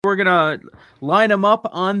We're going to line them up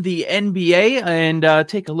on the NBA and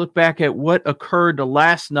take a look back at what occurred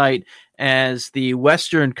last night as the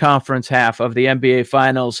Western Conference half of the NBA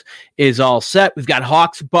Finals is all set. We've got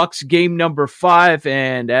Hawks-Bucks game number 5,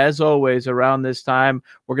 and as always, around this time,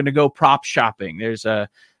 we're going to go prop shopping. There's a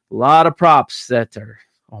lot of props that are,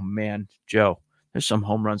 oh man, Joe, there's some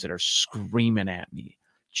home runs that are screaming at me,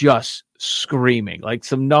 just screaming, like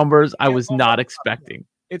some numbers I was not expecting.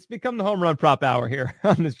 It's become the home run prop hour here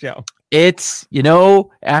on this show. It's,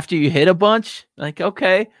 after you hit a bunch, like,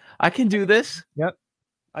 okay, I can do this. Yep.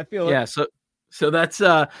 I feel it. Yeah. So that's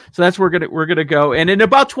where we're gonna go. And in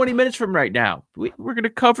about 20 minutes from right now, we're gonna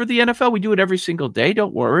cover the NFL. We do it every single day.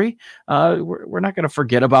 Don't worry. We're not gonna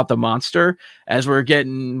forget about the monster as we're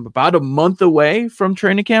getting about a month away from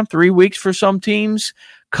training camp, 3 weeks for some teams.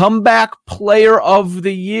 Comeback player of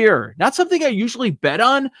the year. Not something I usually bet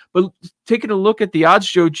on, but taking a look at the odds,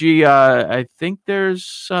 Joe G, I think there's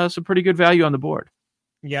some pretty good value on the board.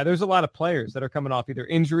 Yeah, there's a lot of players that are coming off either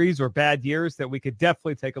injuries or bad years that we could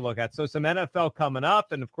definitely take a look at. So some NFL coming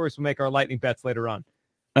up, and of course, we'll make our lightning bets later on.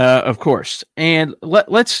 Of course. And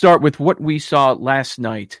let's start with what we saw last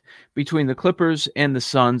night between the Clippers and the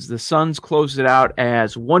Suns. The Suns closed it out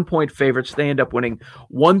as 1-point favorites. They end up winning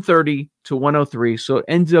 130-103. So it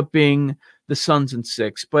ends up being the Suns in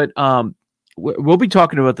 6. But we'll be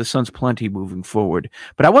talking about the Suns plenty moving forward.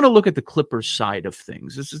 But I want to look at the Clippers side of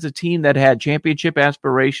things. This is a team that had championship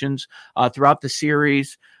aspirations throughout the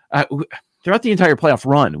series, throughout the entire playoff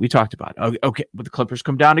run. We talked about it. Okay, but the Clippers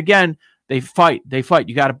come down again. They fight.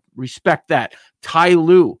 You got to respect that. Ty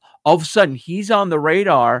Lue, all of a sudden, he's on the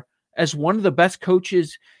radar as one of the best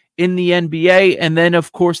coaches in the NBA. And then,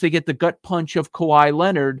 of course, they get the gut punch of Kawhi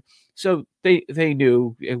Leonard. So they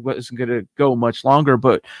knew it wasn't going to go much longer.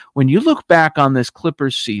 But when you look back on this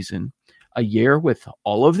Clippers season, a year with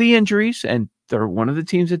all of the injuries, and they're one of the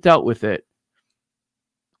teams that dealt with it,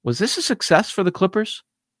 was this a success for the Clippers?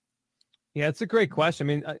 Yeah, it's a great question.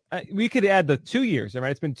 I mean, we could add the 2 years,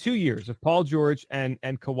 right? It's been 2 years of Paul George and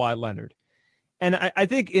Kawhi Leonard. And I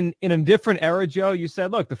think in a different era, Joe, you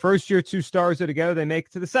said, look, the first year 2 stars are to go, they make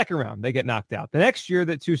it to the second round, they get knocked out. The next year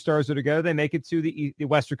that 2 stars are to go, they make it to the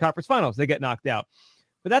Western Conference Finals, they get knocked out.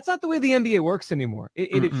 But that's not the way the NBA works anymore.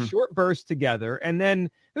 It is short bursts together. And then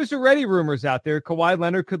there's already rumors out there Kawhi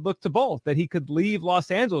Leonard could look to both, that he could leave Los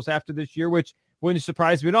Angeles after this year, which wouldn't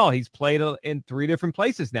surprise me at all. He's played in 3 different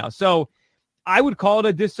places now. So I would call it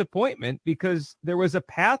a disappointment because there was a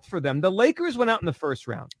path for them. The Lakers went out in the first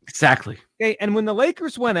round. Exactly. Okay, and when the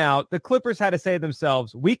Lakers went out, the Clippers had to say to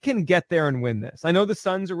themselves, we can get there and win this. I know the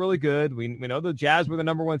Suns are really good. We know the Jazz were the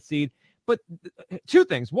number 1 seed. But 2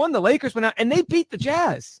 things. One, the Lakers went out and they beat the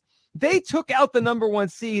Jazz. They took out the number 1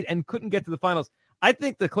 seed and couldn't get to the finals. I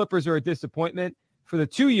think the Clippers are a disappointment for the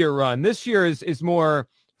 2-year run. This year is more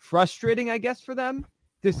frustrating, I guess, for them.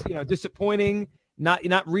 Disappointing.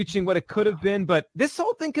 Not reaching what it could have been, but this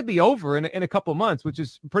whole thing could be over in a couple months, which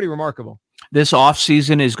is pretty remarkable. This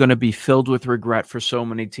offseason is going to be filled with regret for so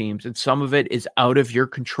many teams, and some of it is out of your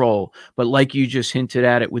control. But like you just hinted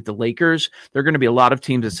at it with the Lakers, there are going to be a lot of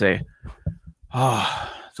teams that say,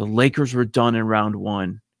 the Lakers were done in round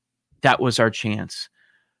 1. That was our chance.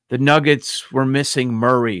 The Nuggets were missing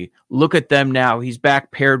Murray. Look at them now. He's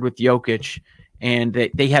back paired with Jokic, and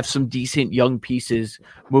they have some decent young pieces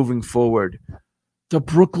moving forward. The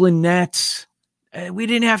Brooklyn Nets, we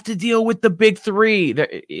didn't have to deal with the big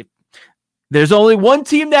 3. There's only one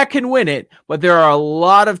team that can win it, but there are a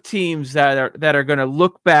lot of teams that are going to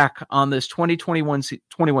look back on this 2021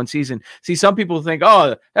 season. See, some people think,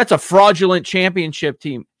 oh, that's a fraudulent championship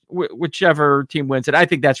team, whichever team wins it. I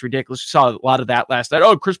think that's ridiculous. We saw a lot of that last night.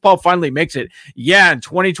 Oh, Chris Paul finally makes it. Yeah, in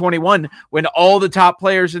 2021, when all the top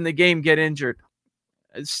players in the game get injured.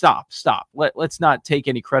 Stop. Let's not take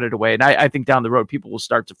any credit away. And I think down the road, people will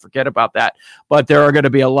start to forget about that. But there are going to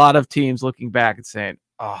be a lot of teams looking back and saying,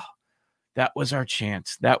 oh, that was our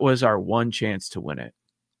chance. That was our one chance to win it.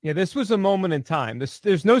 Yeah, this was a moment in time.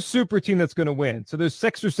 There's no super team that's going to win. So there's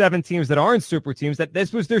 6 or 7 teams that aren't super teams that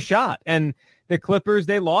this was their shot. And the Clippers,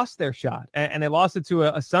 they lost their shot. And they lost it to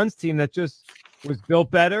a Suns team that just was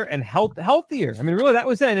built better and healthier. I mean, really, that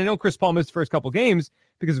was it. And I know Chris Paul missed the first couple games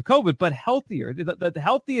because of COVID, but healthier. The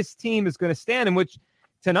healthiest team is going to stand, in which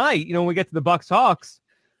tonight, when we get to the Bucks-Hawks,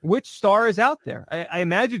 which star is out there? I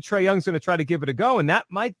imagine Trae Young's going to try to give it a go, and that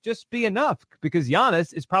might just be enough because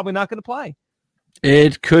Giannis is probably not going to play.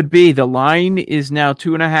 It could be. The line is now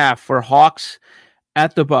 2.5 for Hawks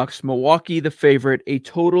at the Bucks. Milwaukee, the favorite, a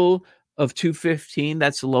total of 215.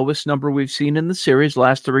 That's the lowest number we've seen in the series.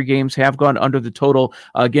 Last 3 games have gone under the total.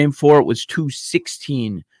 Game 4, it was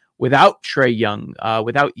 216. without Trae Young,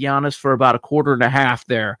 without Giannis for about a quarter and a half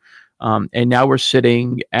there. And now we're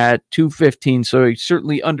sitting at 215. So you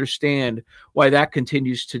certainly understand why that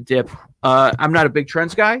continues to dip. I'm not a big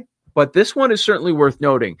trends guy, but this one is certainly worth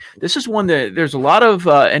noting. This is one that there's a lot of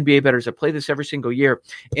NBA bettors that play this every single year.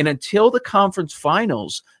 And until the conference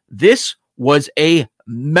finals, this was a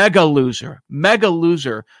mega loser,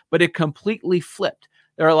 but it completely flipped.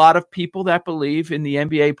 There are a lot of people that believe in the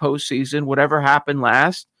NBA postseason, whatever happened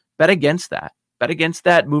last, bet against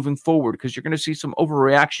that moving forward, because you're going to see some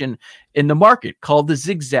overreaction in the market called the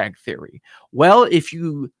zigzag theory. Well, if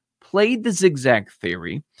you played the zigzag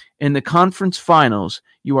theory in the conference finals,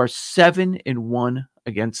 you are 7-1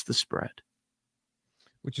 against the spread,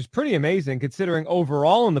 which is pretty amazing considering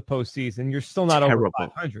overall in the postseason, you're still not over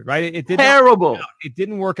 500, right? It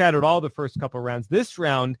didn't work out at all the first couple of rounds. This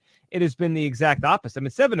round, it has been the exact opposite. I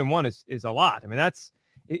mean, 7-1 is a lot. I mean,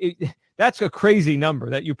 that's a crazy number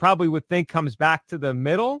that you probably would think comes back to the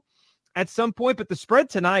middle at some point. But the spread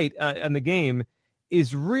tonight in the game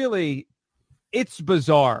is really, it's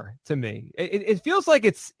bizarre to me. It feels like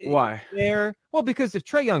it's why there. Well, because if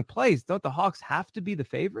Trae Young plays, don't the Hawks have to be the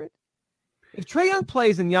favorite? If Trae Young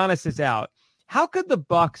plays and Giannis is out, how could the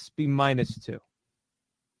Bucks be -2?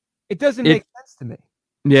 It doesn't make sense to me.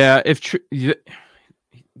 Yeah,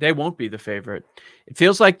 they won't be the favorite. It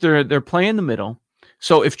feels like they're playing the middle.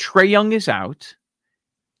 So if Trae Young is out,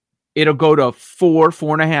 it'll go to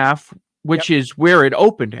 4.5, which is where it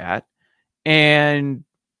opened at. And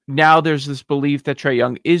now there's this belief that Trae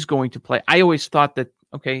Young is going to play. I always thought that,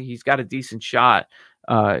 okay, he's got a decent shot,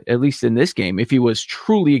 at least in this game, if he was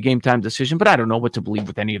truly a game-time decision. But I don't know what to believe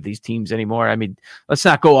with any of these teams anymore. I mean, let's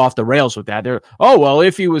not go off the rails with that.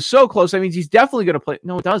 If he was so close, that means he's definitely going to play.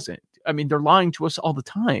 No, it doesn't. I mean, they're lying to us all the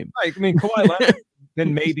time. Right. I mean, Kawhi Leonard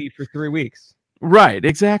been maybe for 3 weeks. Right,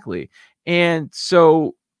 exactly. And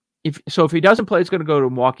so if he doesn't play, it's going to go to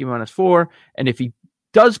Milwaukee -4. And if he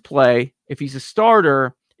does play, if he's a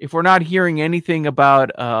starter, if we're not hearing anything about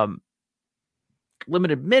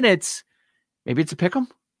limited minutes, maybe it's a pick 'em.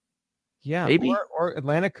 Yeah, maybe. Or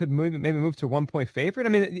Atlanta could maybe move to 1-point favorite. I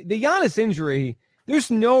mean, the Giannis injury, there's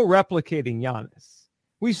no replicating Giannis.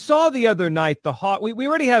 We saw the other night the Hawks. We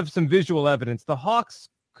already have some visual evidence. The Hawks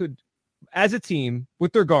could, as a team,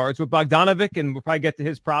 with their guards, with Bogdanovic, and we'll probably get to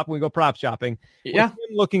his prop when we go prop shopping. Yeah, with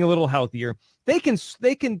him looking a little healthier. They can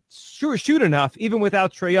sure shoot enough even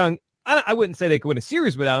without Trae Young. I wouldn't say they could win a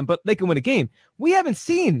series without him, but they can win a game. We haven't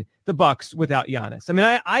seen the Bucks without Giannis. I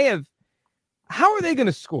mean, I have. How are they going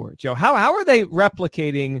to score, Joe? How are they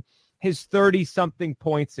replicating his 30-something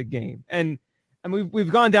points a game? And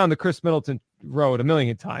we've gone down the Chris Middleton road a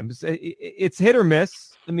million times. It's hit or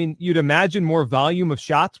miss. I mean, you'd imagine more volume of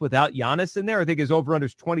shots without Giannis in there. I think his over-under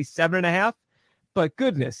is 27.5. But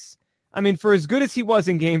goodness, I mean, for as good as he was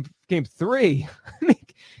in game 3, I mean,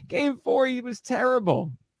 game 4, he was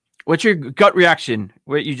terrible. What's your gut reaction?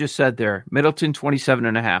 What you just said there, Middleton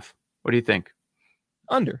 27.5. What do you think?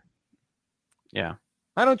 Under. Yeah,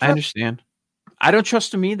 I understand. I don't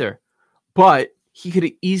trust him either, but he could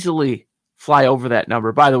easily fly over that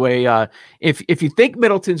number. By the way, if you think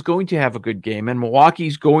Middleton's going to have a good game and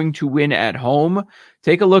Milwaukee's going to win at home,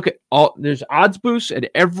 take a look at there's odds boosts at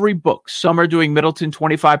every book. Some are doing Middleton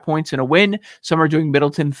 25 points and a win. Some are doing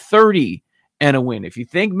Middleton 30 and a win. If you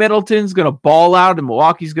think Middleton's going to ball out and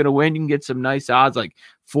Milwaukee's going to win, you can get some nice odds like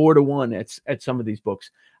 4-1 at some of these books.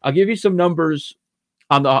 I'll give you some numbers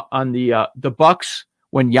on the Bucks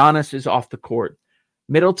when Giannis is off the court.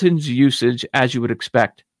 Middleton's usage, as you would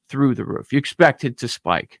expect, through the roof. You expect it to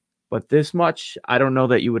spike, but this much, I don't know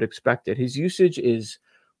that you would expect it. His usage is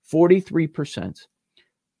 43%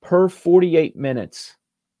 per 48 minutes.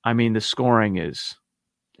 I mean, the scoring is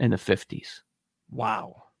in the 50s.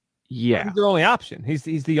 Wow. Yeah. He's their only option. He's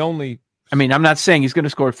the only. I mean, I'm not saying he's going to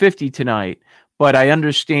score 50 tonight, but I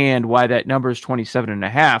understand why that number is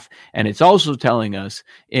 27.5. And it's also telling us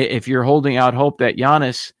if you're holding out hope that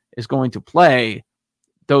Giannis is going to play,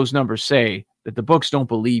 those numbers say that the books don't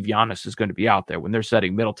believe Giannis is going to be out there when they're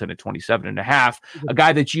setting Middleton at 27.5, a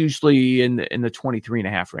guy that's usually in the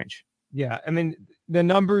 23.5 range. Yeah. I mean, the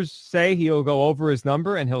numbers say he'll go over his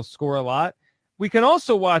number and he'll score a lot. We can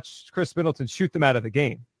also watch Chris Middleton shoot them out of the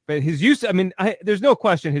game. But his use, I mean, there's no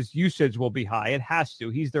question his usage will be high. It has to.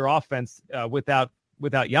 He's their offense without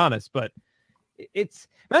Giannis. But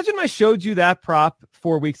imagine I showed you that prop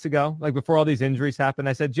 4 weeks ago, like before all these injuries happened.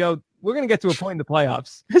 I said, Joe, we're going to get to a point in the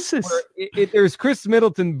playoffs. There's Chris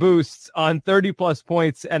Middleton boosts on 30+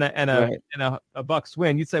 points and a Bucks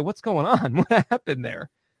win. You'd say, what's going on? What happened there?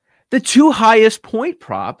 The two highest point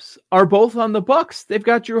props are both on the Bucks. They've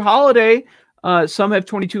got Jrue Holiday. Some have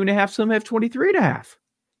 22.5, some have 23.5.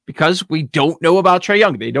 because we don't know about Trae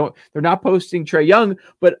Young. They're not posting Trae Young,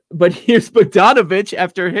 but here's Bogdanovic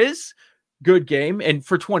after his good game. And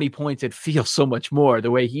for 20 points, it feels so much more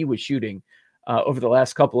the way he was shooting over the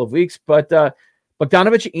last couple of weeks. But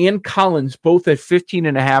Bogdanovic and Collins both at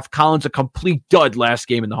 15.5. Collins a complete dud last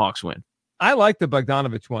game in the Hawks win. I like the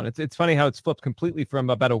Bogdanovic one. It's funny how it's flipped completely from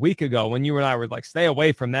about a week ago when you and I were like, stay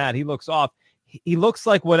away from that. He looks off. He looks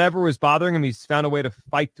like whatever was bothering him, he's found a way to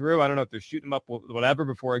fight through. I don't know if they're shooting him up with whatever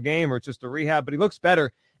before a game or it's just a rehab, but he looks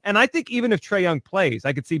better. And I think even if Trae Young plays,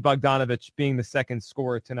 I could see Bogdanovic being the second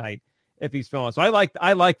scorer tonight if he's feeling. So I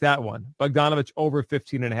like that one. Bogdanovic over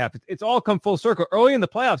 15.5. It's all come full circle. Early in the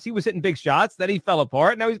playoffs, he was hitting big shots. Then he fell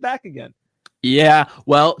apart. Now he's back again. Yeah.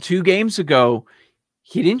 Well, 2 games ago,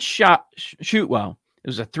 he didn't shoot well. It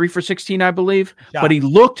was a 3 for 16, I believe, but he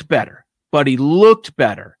looked better.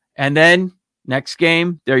 And then next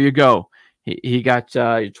game, there you go. He got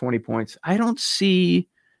 20 points. I don't see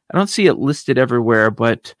it listed everywhere,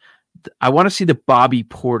 but I want to see the Bobby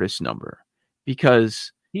Portis number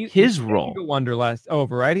because his role. Wonder last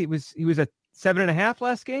over, right? He was at 7.5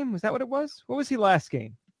 last game. Was that what it was? What was he last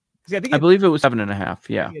game? I believe it was 7.5.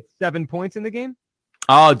 Yeah, he had 7 points in the game.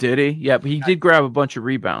 Oh, did he? Yeah, but he did grab a bunch of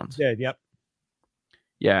rebounds. Did, yep.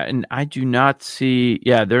 Yeah, and I do not see.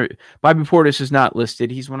 Yeah, Bobby Portis is not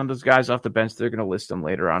listed. He's one of those guys off the bench. They're going to list him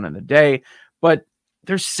later on in the day. But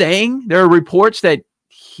there are reports that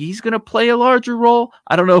he's going to play a larger role.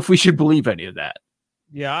 I don't know if we should believe any of that.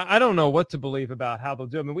 Yeah, I don't know what to believe about how they'll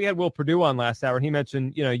do it. I mean, we had Will Perdue on last hour, and he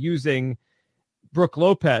mentioned using Brook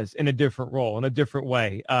Lopez in a different role, in a different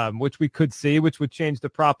way, which we could see, which would change the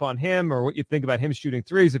prop on him, or what you think about him shooting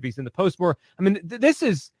threes if he's in the post more. I mean, this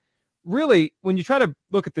is really, when you try to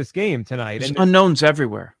look at this game tonight, there's unknowns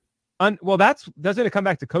everywhere. Well, doesn't it come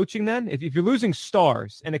back to coaching then? If you're losing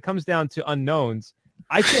stars and it comes down to unknowns,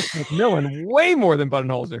 I trust McMillan way more than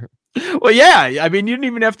Budenholzer. Well, yeah. I mean, you didn't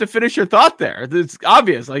even have to finish your thought there. It's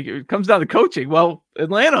obvious. Like, it comes down to coaching. Well,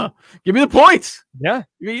 Atlanta, give me the points. Yeah.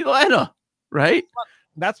 Give me Atlanta, right?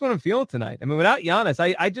 That's what I'm feeling tonight. I mean, without Giannis,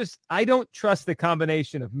 I don't trust the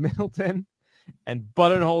combination of Middleton and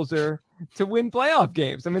Budenholzer to win playoff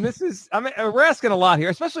games. I mean, we're asking a lot here,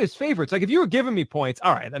 especially as favorites. Like, if you were giving me points,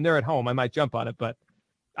 all right, and they're at home, I might jump on it, but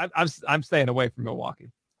I'm staying away from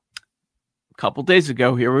Milwaukee. A couple days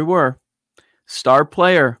ago, here we were. Star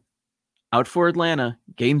player out for Atlanta.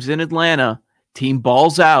 Games in Atlanta. Team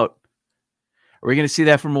balls out. Are we going to see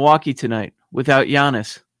that from Milwaukee tonight without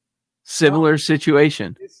Giannis? Similar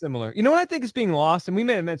situation. It's similar. You know what I think is being lost? And we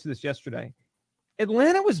may have mentioned this yesterday.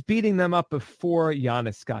 Atlanta was beating them up before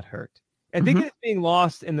Giannis got hurt. I think it's being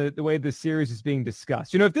lost in the way the series is being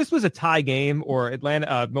discussed. If this was a tie game or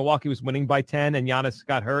Milwaukee was winning by 10 and Giannis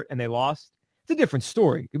got hurt and they lost, it's a different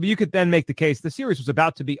story. You could then make the case the series was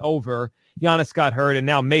about to be over. Giannis got hurt, and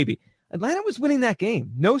now maybe Atlanta was winning that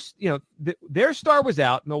game. Their star was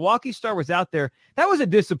out. Milwaukee's star was out there. That was a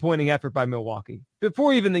disappointing effort by Milwaukee.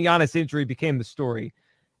 Before even the Giannis injury became the story,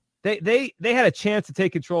 they had a chance to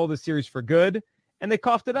take control of the series for good, and they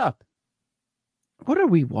coughed it up. What are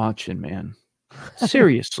we watching, man?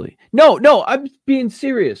 Seriously. No, I'm being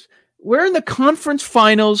serious. We're in the conference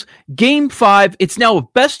finals, game 5. It's now a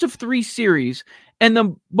best of 3 series, and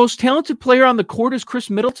the most talented player on the court is Chris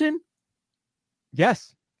Middleton.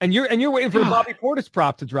 Yes, and you're waiting for the Bobby Portis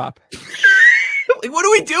prop to drop. Like, what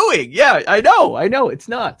are we doing? Yeah, I know. It's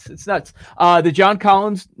nuts. The John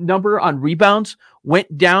Collins number on rebounds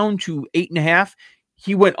went down to 8.5.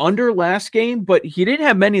 He went under last game, but he didn't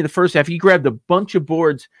have many in the first half. He grabbed a bunch of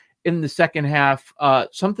boards in the second half.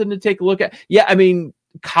 Something to take a look at. Yeah, I mean,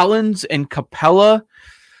 Collins and Capella,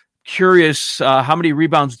 curious how many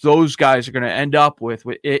rebounds those guys are going to end up with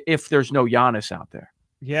if there's no Giannis out there.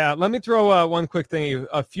 Yeah, let me throw one quick thing at you.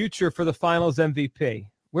 A future for the finals MVP.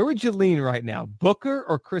 Where would you lean right now, Booker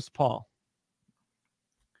or Chris Paul?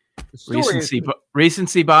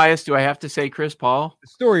 Recency bias. Do I have to say Chris Paul? The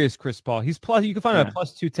story is Chris Paul. He's plus. You can find him at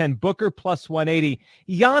plus 210. Booker plus 180.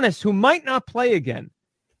 Giannis, who might not play again,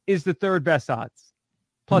 is the third best odds,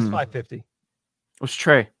 plus 550. What's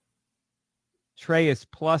Trae? Trae is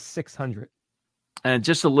plus 600. And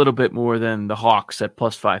just a little bit more than the Hawks at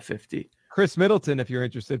plus 550. Chris Middleton, if you're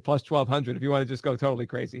interested, plus 1,200 if you want to just go totally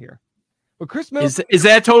crazy here. But Chris Middleton... Is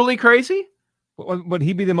that totally crazy? Would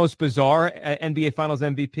he be the most bizarre NBA Finals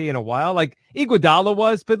MVP in a while? Like Iguodala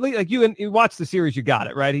was, but like you watched the series, you got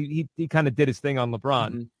it, right? He kind of did his thing on LeBron.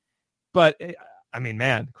 Mm-hmm. But, I mean,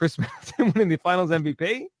 man, Chris Middleton winning the Finals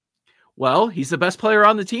MVP? Well, he's the best player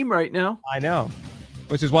on the team right now. I know,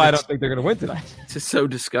 which is why I don't think they're going to win tonight. It's just so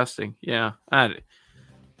disgusting. Yeah.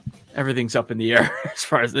 Everything's up in the air as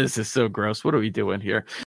far as this is so gross. What are we doing here?